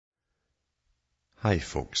Hi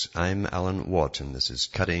folks, I'm Alan Watt and this is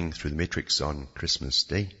Cutting Through the Matrix on Christmas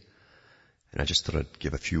Day. And I just thought I'd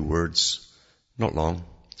give a few words, not long,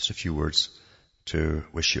 just a few words, to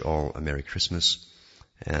wish you all a Merry Christmas.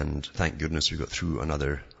 And thank goodness we got through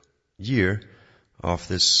another year of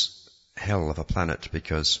this hell of a planet,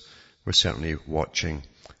 because we're certainly watching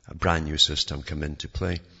a brand new system come into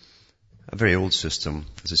play. A very old system,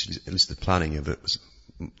 at least the planning of it was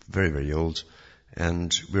very, very old.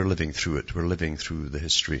 And we're living through it. We're living through the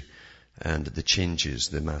history and the changes,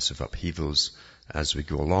 the massive upheavals as we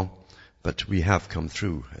go along. But we have come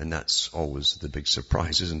through, and that's always the big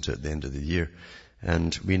surprise, isn't it, at the end of the year?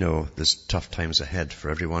 And we know there's tough times ahead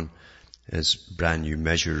for everyone as brand new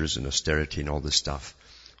measures and austerity and all this stuff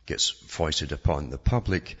gets foisted upon the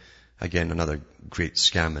public. Again, another great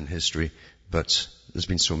scam in history, but there's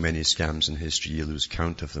been so many scams in history you lose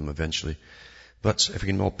count of them eventually. But if we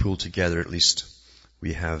can all pull together, at least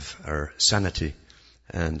we have our sanity,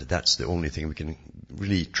 and that's the only thing we can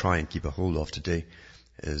really try and keep a hold of today,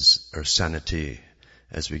 is our sanity,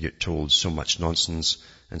 as we get told so much nonsense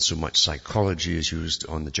and so much psychology is used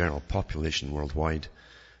on the general population worldwide,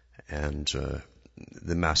 and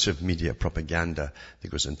the massive media propaganda that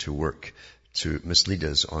goes into work to mislead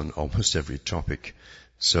us on almost every topic.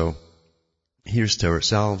 So here's to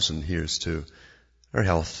ourselves, and here's to our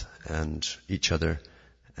health and each other,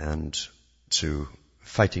 and to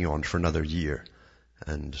fighting on for another year.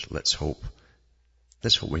 And let's hope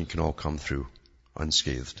we can all come through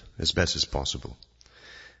unscathed as best as possible.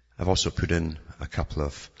 I've also put in a couple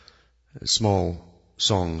of small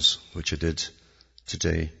songs which I did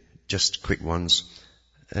today, just quick ones,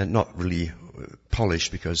 and not really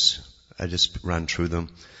polished because I just ran through them.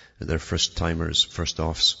 They're first timers, first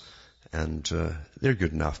offs, and they're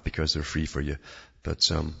good enough because they're free for you.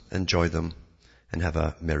 But enjoy them and have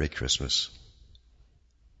a Merry Christmas.